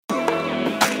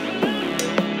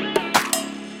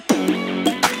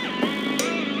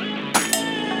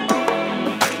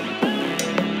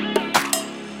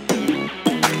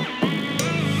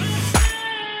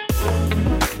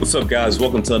What's up, guys?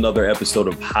 Welcome to another episode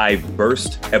of High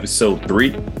Burst, episode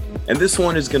 3. And this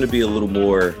one is going to be a little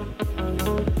more,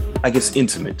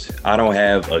 intimate. I don't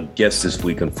have a guest this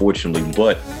week, unfortunately,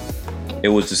 but it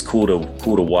was just cool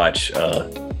to watch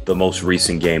the most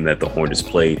recent game that the Hornets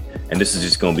played. And this is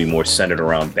just going to be more centered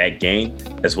around that game,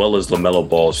 as well as Lamelo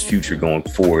Ball's future going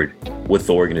forward with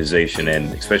the organization,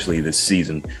 and especially this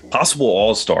season. Possible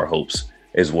all-star hopes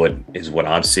is what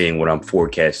I'm seeing, what I'm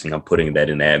forecasting. I'm putting that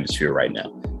in the atmosphere right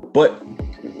now. But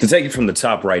to take it from the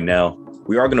top right now,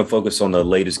 we are going to focus on the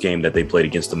latest game that they played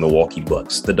against the Milwaukee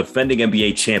Bucks, the defending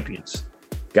NBA champions.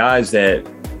 Guys, that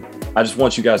I just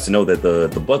want you guys to know that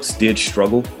the Bucks did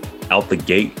struggle out the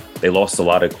gate. They lost a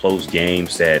lot of close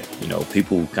games that,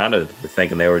 people kind of were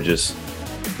thinking they were just,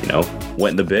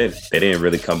 went in the bed. They didn't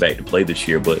really come back to play this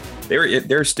year, but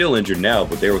they're still injured now,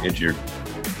 but they were injured,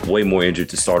 way more injured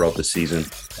to start off the season.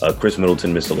 Chris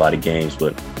Middleton missed a lot of games,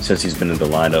 but since he's been in the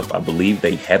lineup, I believe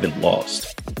they haven't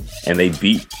lost. And they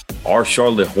beat our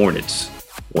Charlotte Hornets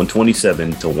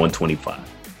 127-125.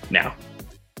 Now,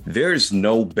 there's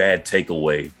no bad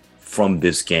takeaway from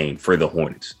this game for the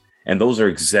Hornets. And those are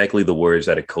exactly the words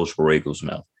out of Coach Borrego's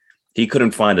mouth. He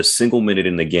couldn't find a single minute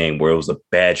in the game where it was a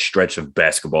bad stretch of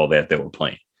basketball that they were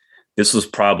playing. This was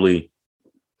probably,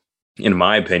 in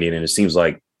my opinion, and it seems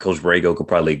like Coach Borrego could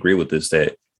probably agree with this,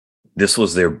 that this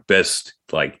was their best,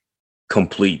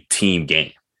 complete team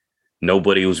game.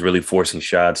 Nobody was really forcing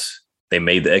shots. They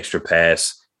made the extra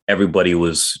pass. Everybody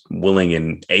was willing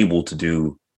and able to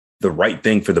do the right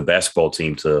thing for the basketball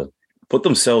team to put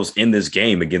themselves in this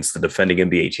game against the defending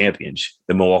NBA champions,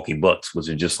 the Milwaukee Bucks, which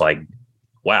is just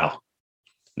wow.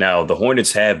 Now, the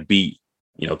Hornets have beat,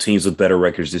 teams with better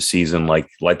records this season, like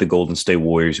the Golden State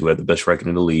Warriors, who had the best record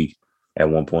in the league at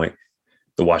one point,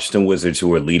 the Washington Wizards,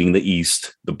 who are leading the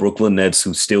East, the Brooklyn Nets,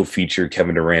 who still feature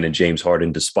Kevin Durant and James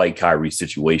Harden despite Kyrie's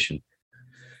situation.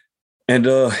 And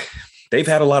they've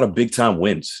had a lot of big-time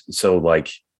wins. So,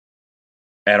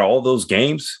 at all those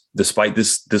games, despite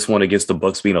this one against the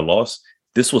Bucks being a loss,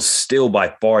 this was still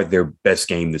by far their best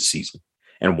game this season.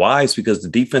 And why? It's because the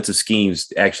defensive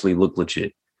schemes actually look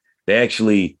legit. They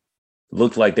actually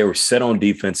looked like they were set on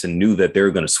defense and knew that they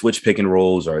were going to switch pick and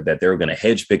rolls, or that they were going to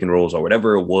hedge pick and rolls, or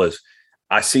whatever it was.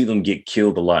 I see them get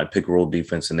killed a lot in pick and roll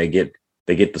defense, and they get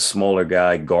the smaller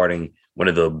guy guarding one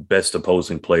of the best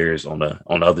opposing players on the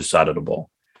other side of the ball.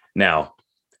 Now,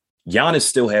 Giannis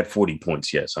still had 40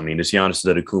 points. Yes. I mean, it's Giannis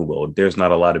Antetokounmpo. There's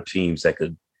not a lot of teams that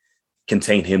could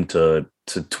contain him to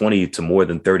 20 to more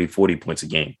than 30, 40 points a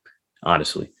game,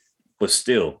 honestly. But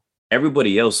still,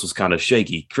 everybody else was kind of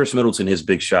shaky. Chris Middleton, his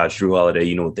big shots, Drew Holiday,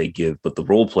 you know what they give. But the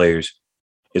role players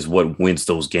is what wins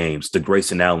those games. The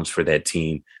Grayson Allens for that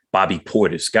team, Bobby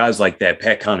Portis, guys like that,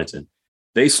 Pat Connaughton.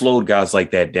 They slowed guys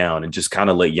like that down and just kind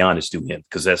of let Giannis do him,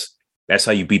 because that's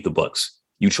how you beat the Bucks.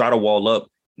 You try to wall up.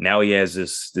 Now he has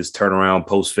this turnaround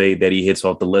post fade that he hits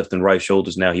off the left and right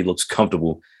shoulders. Now he looks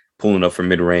comfortable pulling up from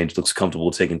mid range, looks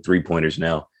comfortable taking 3-pointers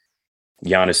now.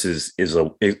 Giannis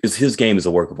his game is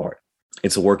a work of art.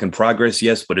 It's a work in progress,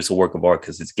 yes, but it's a work of art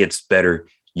because it gets better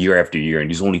year after year, and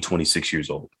he's only 26 years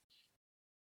old.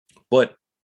 But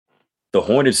the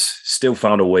Hornets still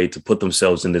found a way to put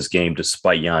themselves in this game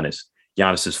despite Giannis's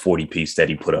 40-piece that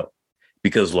he put up,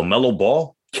 because LaMelo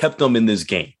Ball kept them in this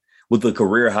game with a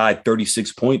career-high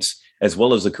 36 points, as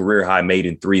well as a career-high made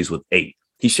in threes with 8.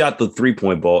 He shot the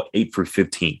three-point ball 8 for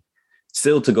 15,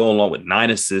 still to go along with 9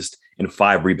 assists and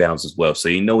 5 rebounds as well. So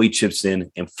he chips in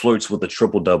and flirts with a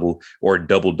triple-double or a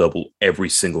double-double every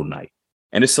single night.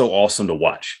 And it's so awesome to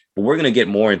watch. But we're going to get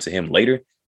more into him later,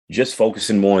 just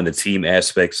focusing more on the team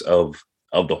aspects of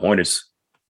the Hornets.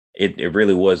 It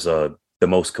really was the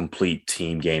most complete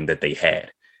team game that they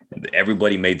had.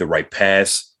 Everybody made the right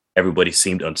pass. Everybody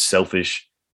seemed unselfish.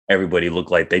 Everybody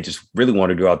looked like they just really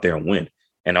wanted to go out there and win.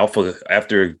 And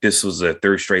after this was a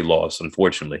third straight loss,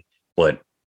 unfortunately, but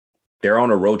they're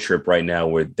on a road trip right now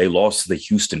where they lost to the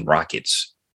Houston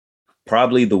Rockets,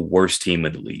 probably the worst team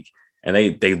in the league. And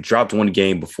they dropped one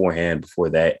game before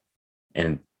that.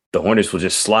 And the Hornets will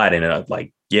just slide in and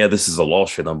this is a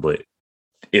loss for them. But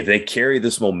if they carry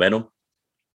this momentum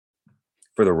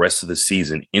for the rest of the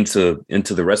season into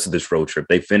the rest of this road trip,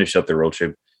 they finish up the road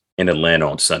trip in Atlanta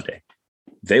on Sunday,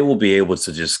 they will be able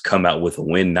to just come out with a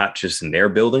win, not just in their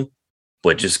building,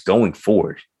 but just going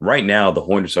forward. Right now, the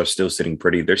Hornets are still sitting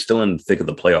pretty. They're still in the thick of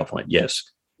the playoff hunt, yes.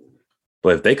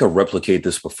 But if they could replicate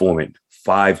this performance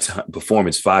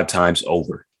 5 times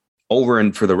over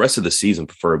and for the rest of the season,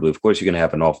 preferably, of course, you're going to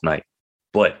have an off night.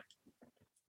 But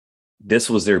this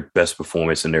was their best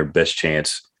performance and their best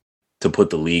chance to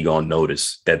put the league on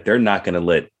notice that they're not going to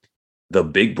let the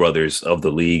big brothers of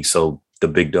the league, so the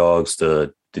big dogs,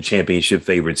 the the championship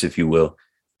favorites, if you will,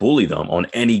 bully them on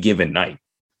any given night.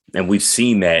 And we've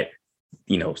seen that,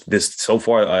 this so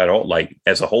far at all, like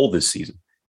as a whole this season.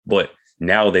 But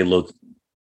now they look,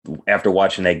 after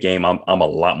watching that game, I'm a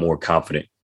lot more confident,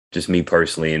 just me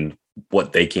personally, in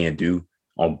what they can do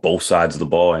on both sides of the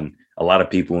ball. And a lot of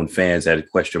people and fans had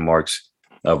question marks,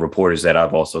 reporters that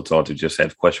I've also talked to just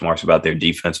have question marks about their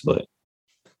defense. But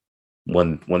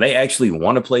when they actually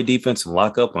want to play defense and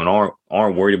lock up and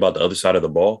aren't worried about the other side of the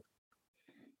ball,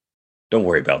 don't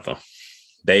worry about them.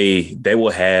 They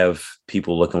will have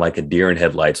people looking like a deer in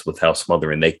headlights with how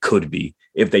smothering they could be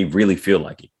if they really feel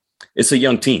like it. It's a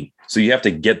young team, so you have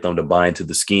to get them to buy into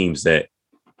the schemes that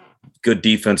good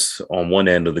defense on one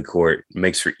end of the court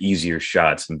makes for easier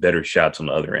shots and better shots on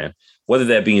the other end, whether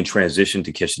that be in transition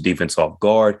to catch the defense off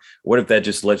guard, what if that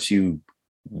just lets you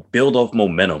build off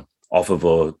momentum off of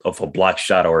a block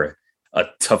shot or a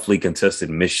toughly contested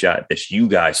missed shot that you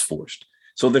guys forced.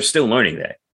 So they're still learning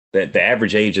that the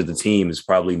average age of the team is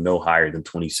probably no higher than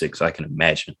 26, I can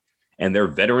imagine. And they're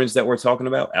veterans that we're talking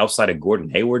about outside of Gordon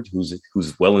Hayward,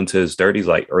 who's well into his 30s,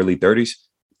 like early 30s.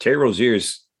 Terry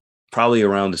Rozier's probably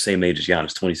around the same age as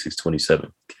Giannis, 26,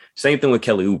 27. Same thing with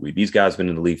Kelly Oubre. These guys have been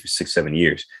in the league for 6-7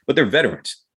 years, but they're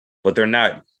veterans, but they're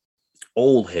not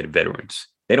old head veterans.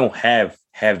 They don't have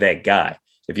that guy.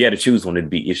 If you had to choose one, it'd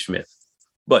be Ish Smith.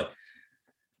 But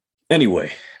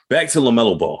anyway, back to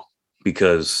LaMelo Ball,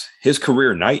 because his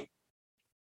career night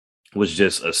was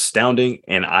just astounding.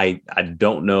 And I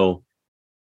don't know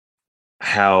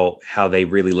how they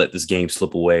really let this game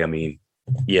slip away. I mean,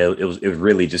 yeah, it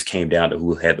really just came down to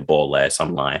who had the ball last.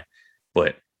 I'm lying.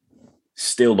 But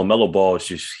still, LaMelo Ball is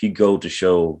just, he go to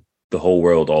show the whole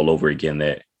world all over again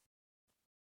that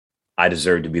I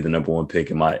deserve to be the number one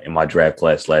pick in my draft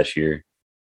class last year.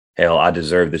 Hell, I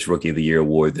deserve this Rookie of the Year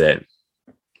award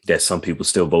that some people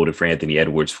still voted for Anthony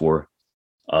Edwards for.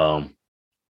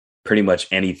 Pretty much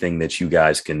anything that you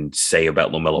guys can say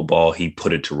about LaMelo Ball, he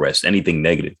put it to rest. Anything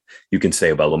negative you can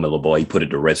say about LaMelo Ball, he put it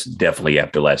to rest definitely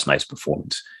after last night's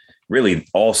performance. Really,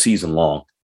 all season long,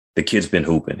 the kid's been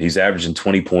hooping. He's averaging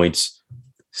 20 points,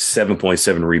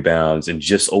 7.7 rebounds, and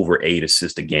just over 8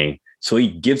 assists a game. So he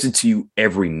gives it to you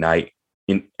every night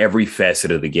in every facet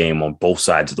of the game on both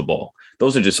sides of the ball.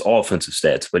 Those are just offensive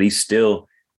stats, but he's still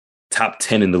top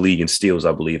 10 in the league in steals,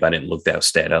 I believe. I didn't look that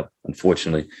stat up,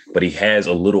 unfortunately, but he has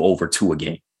a little over 2 a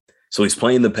game. So he's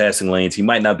playing the passing lanes. He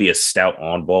might not be a stout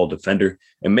on-ball defender,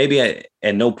 and maybe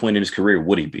at no point in his career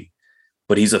would he be,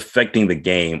 but he's affecting the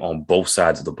game on both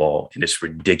sides of the ball, and it's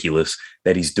ridiculous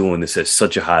that he's doing this at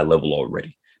such a high level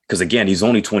already. Because, again, he's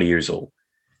only 20 years old.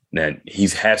 Now, he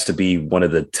has to be one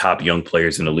of the top young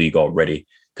players in the league already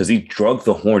because he drug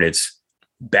the Hornets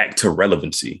back to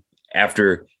relevancy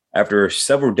after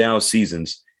several down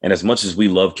seasons. And as much as we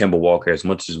love Kemba Walker, as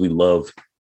much as we love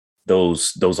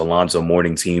those Alonzo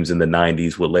Mourning teams in the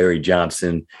 90s with Larry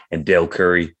Johnson and Dale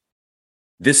Curry,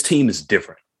 this team is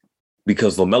different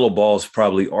because LaMelo Ball is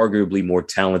probably arguably more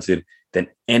talented than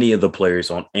any of the players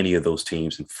on any of those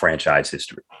teams in franchise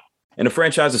history. And the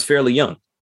franchise is fairly young.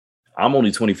 I'm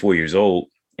only 24 years old,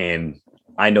 and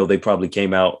I know they probably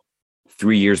came out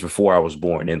 3 years before I was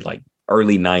born in like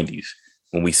early 90s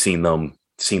when we seen them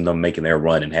making their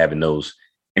run and having those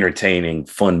entertaining,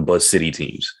 fun Buzz City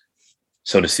teams.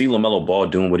 So to see LaMelo Ball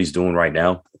doing what he's doing right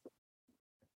now,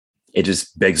 it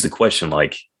just begs the question,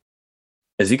 like,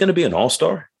 is he going to be an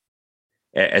all-star?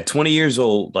 At 20 years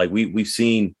old, like we've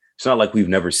seen, it's not like we've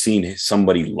never seen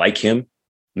somebody like him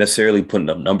necessarily putting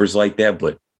up numbers like that,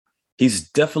 but he's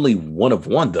definitely one of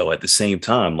one, though, at the same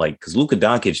time. Like, because Luka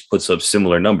Doncic puts up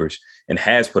similar numbers and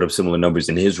has put up similar numbers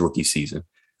in his rookie season.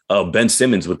 Ben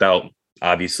Simmons, without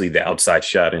obviously the outside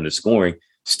shot and the scoring,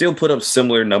 still put up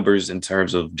similar numbers in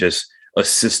terms of just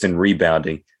assist and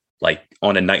rebounding, like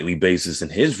on a nightly basis in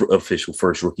his official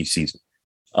first rookie season.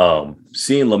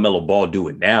 Seeing LaMelo Ball do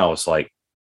it now, it's like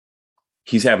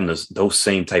he's having those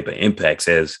same type of impacts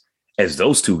as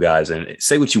those two guys. And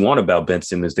say what you want about Ben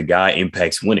Simmons, the guy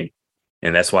impacts winning.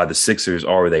 And that's why the Sixers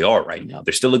are where they are right now.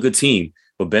 They're still a good team,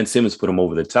 but Ben Simmons put them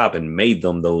over the top and made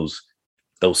them those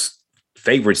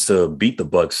favorites to beat the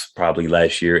Bucks probably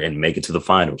last year and make it to the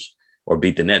finals or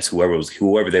beat the Nets,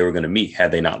 whoever they were going to meet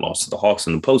had they not lost to the Hawks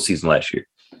in the postseason last year.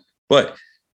 But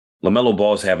LaMelo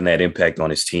Ball is having that impact on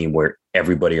his team where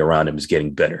everybody around him is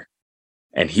getting better.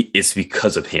 And it's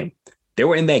because of him. They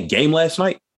were in that game last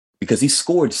night because he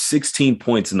scored 16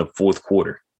 points in the fourth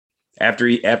quarter after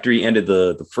he ended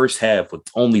the first half with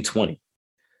only 20.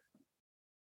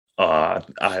 I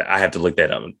have to look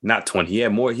that up. Not 20. He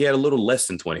had more. He had a little less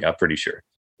than 20, I'm pretty sure.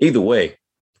 Either way,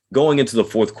 going into the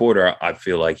fourth quarter, I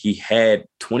feel like he had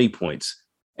 20 points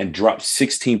and dropped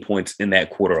 16 points in that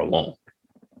quarter alone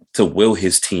to will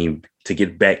his team to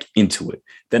get back into it.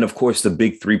 Then, of course, the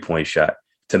big 3-point shot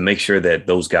to make sure that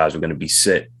those guys were going to be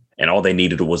set. And all they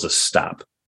needed was a stop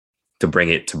to bring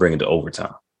it to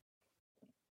overtime.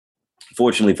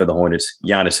 Fortunately for the Hornets,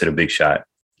 Giannis hit a big shot,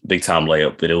 big time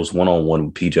layup, but it was one-on-one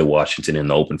with PJ Washington in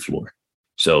the open floor.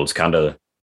 So it's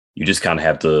you just kind of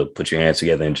have to put your hands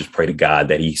together and just pray to God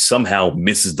that he somehow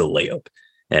misses the layup.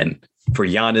 And for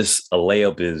Giannis, a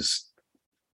layup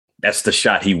that's the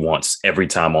shot he wants every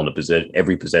time on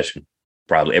every possession,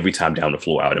 probably every time down the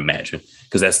floor, I would imagine,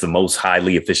 because that's the most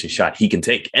highly efficient shot he can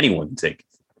take. Anyone can take.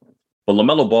 But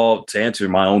LaMelo Ball, to answer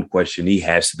my own question, he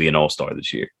has to be an all-star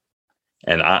this year.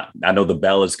 And I know the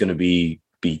ballot's going to be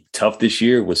tough this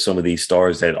year with some of these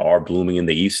stars that are blooming in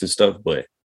the East and stuff. But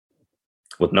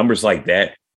with numbers like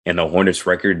that and the Hornets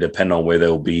record, depending on where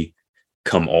they'll be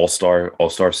come All-Star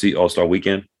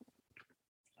weekend,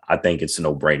 I think it's a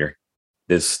no-brainer.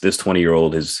 This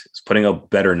 20-year-old is putting up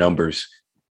better numbers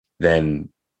than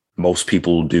most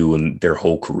people do in their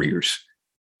whole careers.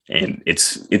 And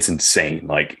it's insane.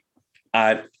 Like,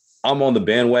 I'm on the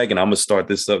bandwagon. I'm going to start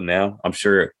this up now. I'm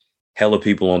sure hella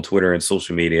people on Twitter and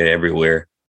social media everywhere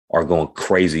are going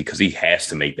crazy because he has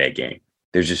to make that game.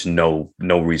 There's just no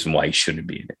reason why he shouldn't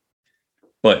be in it.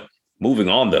 But moving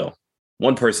on, though,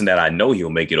 one person that I know he'll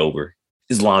make it over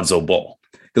is Lonzo Ball.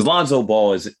 Because Lonzo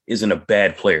Ball isn't a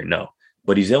bad player, no.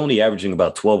 But he's only averaging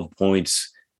about 12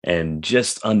 points and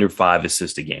just under 5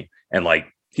 assists a game. And, like,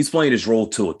 he's playing his role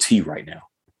to a T right now,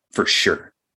 for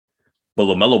sure. But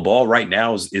LaMelo Ball right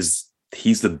now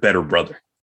he's the better brother.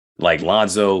 Like,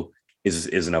 Lonzo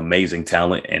is an amazing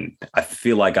talent. And I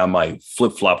feel like I might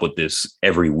flip-flop with this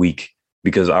every week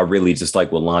because I really just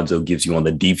like what Lonzo gives you on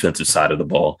the defensive side of the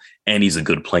ball. And he's a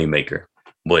good playmaker.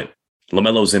 But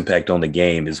LaMelo's impact on the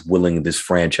game is willing this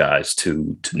franchise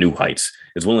to new heights.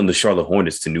 Is willing the Charlotte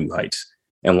Hornets to new heights.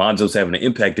 And Lonzo's having an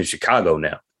impact in Chicago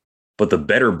now. But the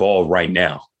better ball right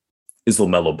now is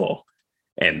LaMelo Ball.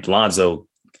 And Lonzo,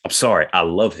 I'm sorry, I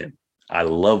love him. I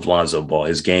love Lonzo Ball.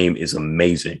 His game is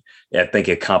amazing. I think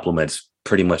it complements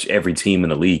pretty much every team in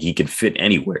the league. He can fit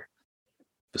anywhere.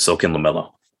 But so can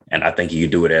LaMelo. And I think he can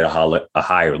do it at a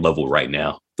higher level right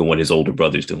now than what his older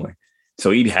brother's doing.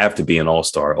 So he'd have to be an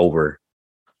all-star over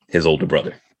his older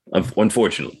brother.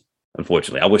 Unfortunately,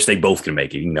 I wish they both could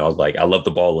make it. You know, like, I love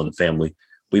the Ball in the family.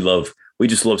 We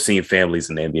just love seeing families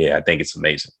in the NBA. I think it's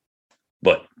amazing.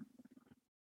 But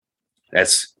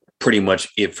that's pretty much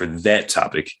it for that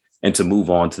topic. And to move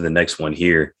on to the next one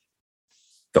here,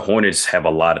 the Hornets have a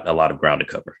lot of ground to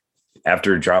cover.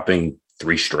 After dropping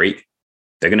 3 straight,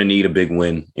 they're going to need a big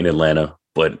win in Atlanta.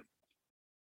 But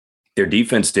their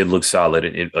defense did look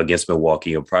solid against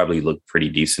Milwaukee. It'll probably look pretty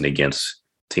decent against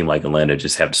a team like Atlanta.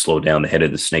 Just have to slow down the head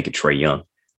of the snake of Trae Young.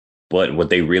 But what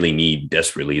they really need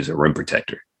desperately is a rim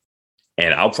protector.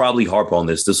 And I'll probably harp on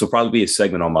this. This will probably be a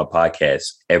segment on my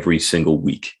podcast every single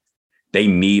week. They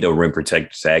need a rim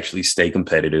protector to actually stay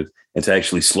competitive and to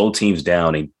actually slow teams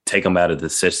down and take them out of the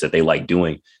sets that they like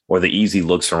doing, or the easy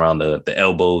looks around the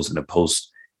elbows and the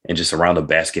post and just around the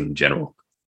basket in general.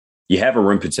 You have a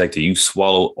rim protector, you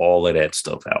swallow all of that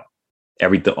stuff out.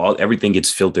 Everything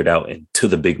gets filtered out into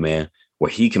the big man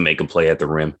where he can make a play at the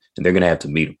rim, and they're going to have to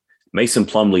meet him. Mason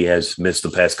Plumlee has missed the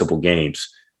past couple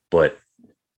games, but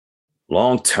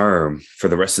long term for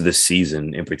the rest of this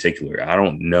season in particular, I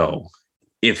don't know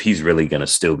if he's really going to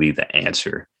still be the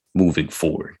answer moving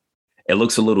forward. To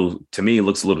me, it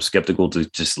looks a little skeptical to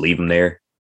just leave him there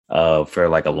for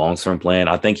like a long-term plan.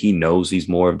 I think he knows he's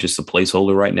more of just a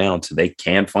placeholder right now until they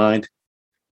can find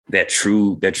that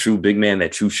true big man,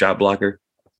 that true shot blocker.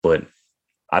 But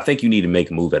I think you need to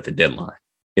make a move at the deadline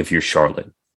if you're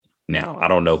Charlotte. Now, I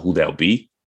don't know who that'll be.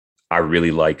 I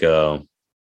really like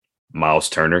Miles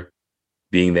Turner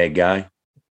being that guy,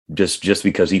 just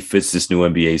because he fits this new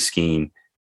NBA scheme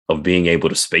of being able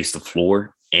to space the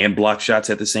floor and block shots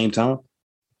at the same time.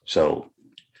 So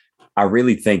I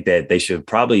really think that they should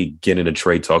probably get into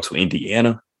trade talks with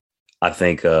Indiana. I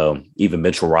think even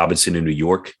Mitchell Robinson in New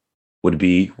York would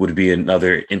be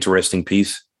another interesting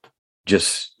piece.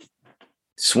 Just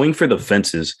swing for the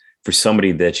fences for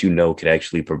somebody that you know could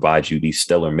actually provide you these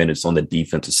stellar minutes on the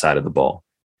defensive side of the ball.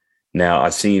 Now,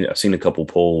 I've seen a couple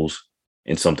polls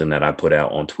and something that I put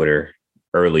out on Twitter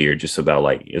earlier just about,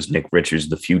 like, is Nick Richards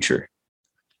the future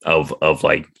of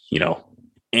like, you know,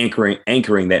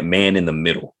 anchoring that man in the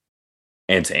middle?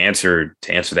 And to answer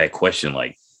that question,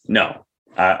 like, no,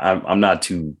 I'm not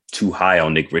too high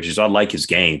on Nick Richards. I like his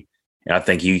game, and I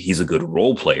think he's a good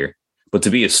role player. But to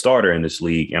be a starter in this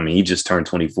league, I mean, he just turned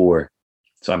 24.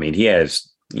 So, I mean, he has,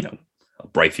 you know, a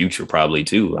bright future probably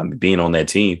too. I mean, being on that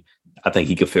team, I think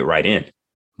he could fit right in.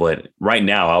 But right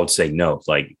now, I would say no.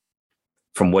 Like,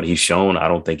 from what he's shown, I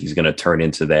don't think he's going to turn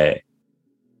into that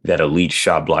elite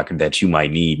shot blocker that you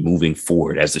might need moving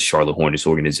forward as the Charlotte Hornets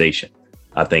organization.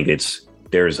 I think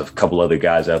there's a couple other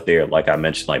guys out there, like I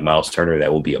mentioned, like Miles Turner,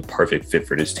 that will be a perfect fit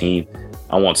for this team.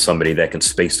 I want somebody that can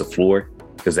space the floor,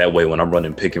 because that way when I'm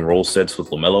running pick and roll sets with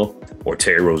Lamelo or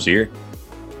Terry Rozier,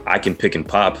 I can pick and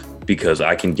pop because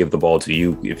I can give the ball to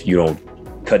you. If you don't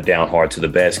cut down hard to the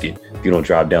basket, if you don't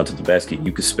drive down to the basket,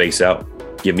 you can space out,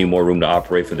 give me more room to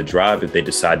operate for the drive. If they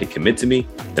decide to commit to me,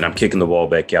 then I'm kicking the ball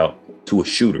back out to a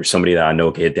shooter, somebody that I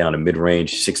know can hit down a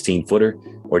mid-range 16-footer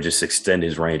or just extend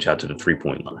his range out to the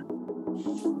three-point line.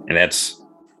 And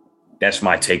that's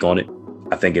my take on it.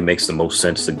 I think it makes the most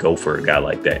sense to go for a guy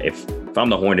like that. If I'm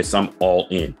the Hornets, I'm all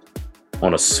in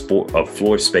on a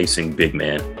floor spacing big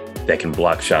man that can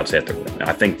block shots at the rim.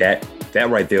 I think that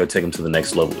right there will take them to the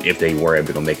next level if they were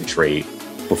able to make a trade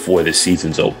before this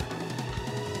season's over.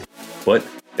 But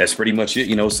that's pretty much it.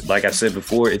 You know, like I said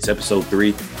before, it's episode 3.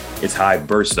 It's high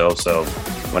burst though. So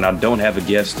when I don't have a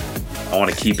guest, I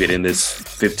want to keep it in this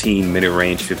 15-minute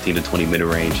range, 15 to 20-minute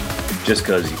range, just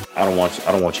because I don't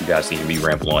want you guys to hear me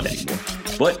ramble on anymore.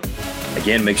 But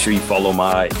again, make sure you follow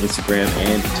my Instagram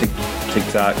and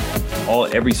TikTok,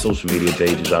 every social media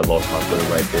pages. I lost my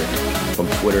Twitter right there. From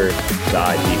Twitter to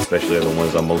IG, especially the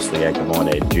ones I'm mostly active on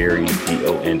at Jerry,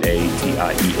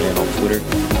 DONATIEN on Twitter.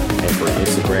 And for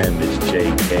Instagram, it's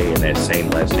JK and that same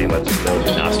last name I just spelled,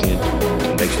 Janosian.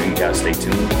 So make sure you guys stay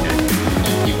tuned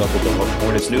and keep up with the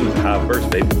Hornets news. High burst,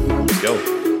 baby. Let's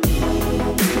go.